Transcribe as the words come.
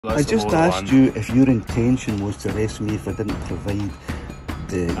I just asked you if your intention was to arrest me if I didn't provide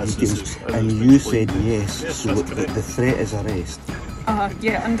the details, and you said yes, so the threat is arrest.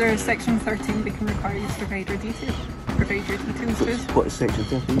 Yeah, under section 13 they can require you to provide your details. What is section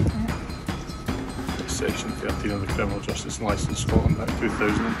 13? It's section 13 of the Criminal Justice and Licence Scotland Act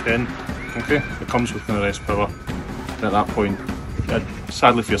 2010. Okay, it comes with an arrest power. And at that point,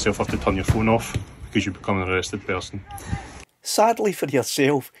 sadly for yourself, you have to turn your phone off because you become an arrested person. Sadly for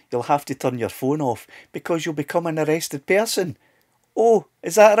yourself, you'll have to turn your phone off because you'll become an arrested person. Oh,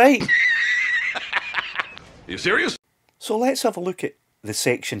 is that right? Are you serious? So let's have a look at the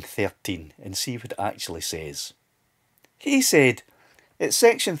section 13 and see what it actually says. He said, it's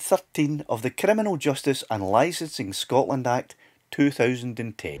section 13 of the Criminal Justice and Licensing Scotland Act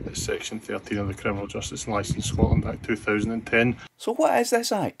 2010. It's section 13 of the Criminal Justice and Licence Scotland Act 2010. So what is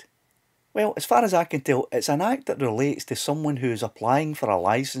this act? Well, as far as I can tell, it's an act that relates to someone who is applying for a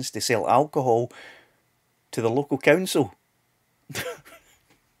licence to sell alcohol to the local council.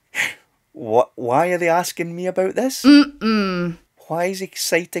 Why are they asking me about this? Why is he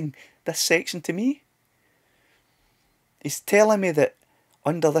citing this section to me? He's telling me that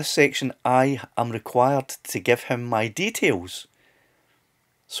under this section I am required to give him my details.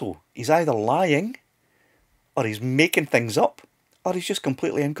 So he's either lying, or he's making things up, or he's just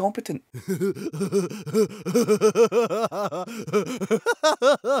completely incompetent.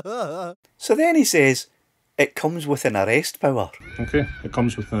 So then he says, it comes with an arrest power. Okay, it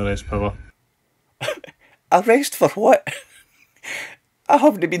comes with an arrest power. Arrest for what? I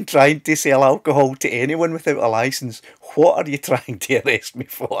haven't been trying to sell alcohol to anyone without a licence. What are you trying to arrest me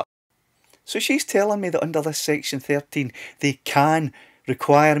for? So she's telling me that under this section 13, they can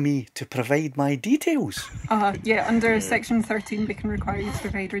require me to provide my details. Yeah, under section 13 they can require you to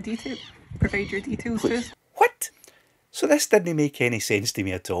provide your details to us. What? So this didn't make any sense to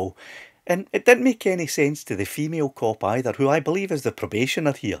me at all. And it didn't make any sense to the female cop either, who I believe is the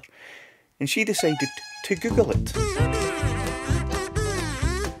probationer here. And she decided to Google it.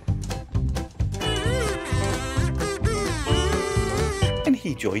 And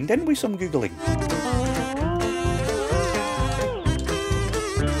he joined in with some Googling.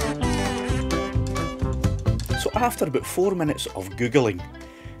 So after about 4 minutes of Googling,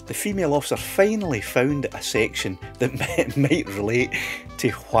 the female officer finally found a section that might relate to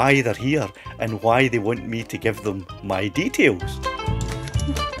why they're here and why they want me to give them my details.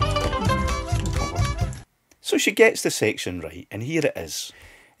 So she gets the section right, and here it is.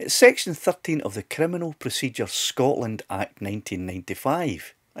 It's section 13 of the Criminal Procedure Scotland Act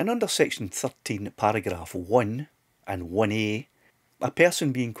 1995. And under section 13, paragraph 1 and 1A, a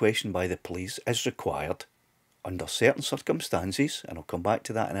person being questioned by the police is required, under certain circumstances, and I'll come back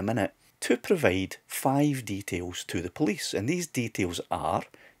to that in a minute, to provide 5 details to the police. And these details are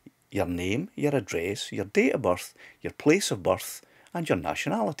your name, your address, your date of birth, your place of birth, and your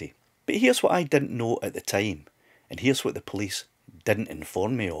nationality. But here's what I didn't know at the time, and here's what the police didn't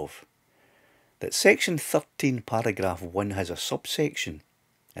inform me of. That section 13 paragraph 1 has a subsection,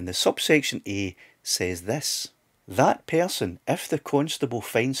 and the subsection A says this: that person, if the constable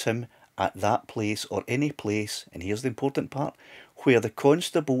finds him at that place or any place, and here's the important part, where the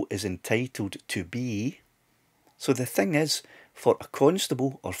constable is entitled to be. So the thing is, for a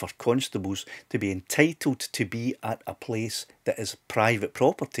constable or for constables to be entitled to be at a place that is private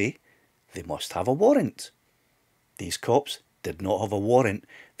property, they must have a warrant. These cops did not have a warrant.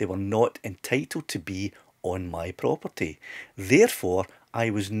 They were not entitled to be on my property. Therefore, I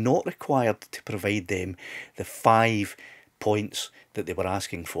was not required to provide them the 5 points that they were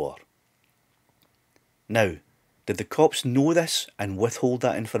asking for. Now, did the cops know this and withhold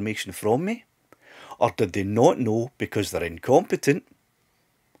that information from me? Or did they not know because they're incompetent?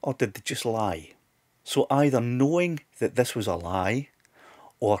 Or did they just lie? So either knowing that this was a lie,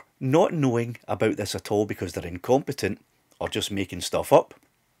 or not knowing about this at all because they're incompetent, or just making stuff up,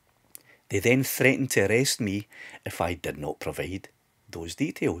 they then threatened to arrest me if I did not provide those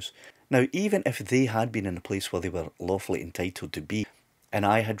details. Now, even if they had been in a place where they were lawfully entitled to be, and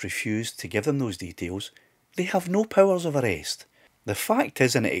I had refused to give them those details, they have no powers of arrest. The fact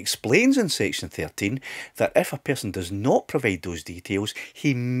is, and it explains in section 13, that if a person does not provide those details,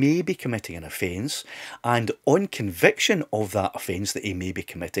 he may be committing an offence, and on conviction of that offence that he may be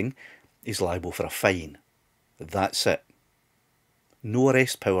committing, he's liable for a fine. That's it. No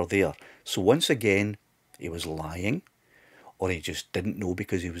arrest power there. So once again, he was lying, or he just didn't know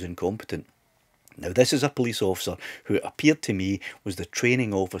because he was incompetent. Now, this is a police officer who it appeared to me was the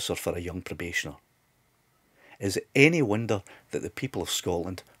training officer for a young probationer. Is it any wonder that the people of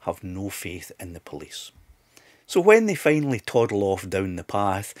Scotland have no faith in the police? So when they finally toddle off down the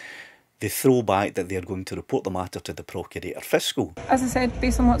path, they throw back that they are going to report the matter to the Procurator Fiscal. As I said,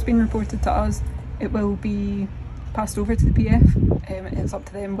 based on what's been reported to us, it will be passed over to the PF. It's up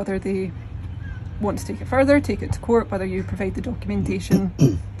to them whether they want to take it further, take it to court, whether you provide the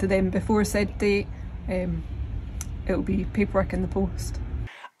documentation to them before said date. It'll be paperwork in the post.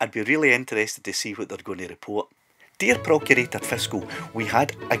 I'd be really interested to see what they're going to report. Dear Procurator Fiscal, we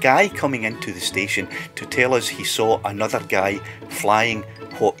had a guy coming into the station to tell us he saw another guy flying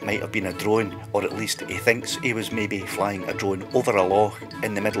what might have been a drone, or at least he thinks he was maybe flying a drone over a loch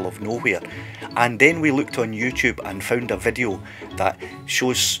in the middle of nowhere. And then we looked on YouTube and found a video that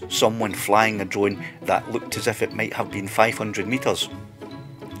shows someone flying a drone that looked as if it might have been 500 metres.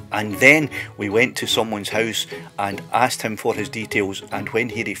 And then we went to someone's house and asked him for his details, and when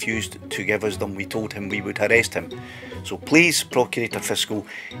he refused to give us them, we told him we would arrest him. So please, Procurator Fiscal,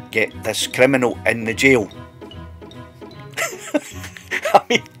 get this criminal in the jail. I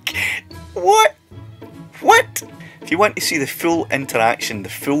mean, what? What? If you want to see the full interaction, the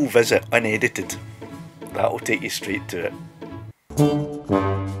full visit unedited, that'll take you straight to it.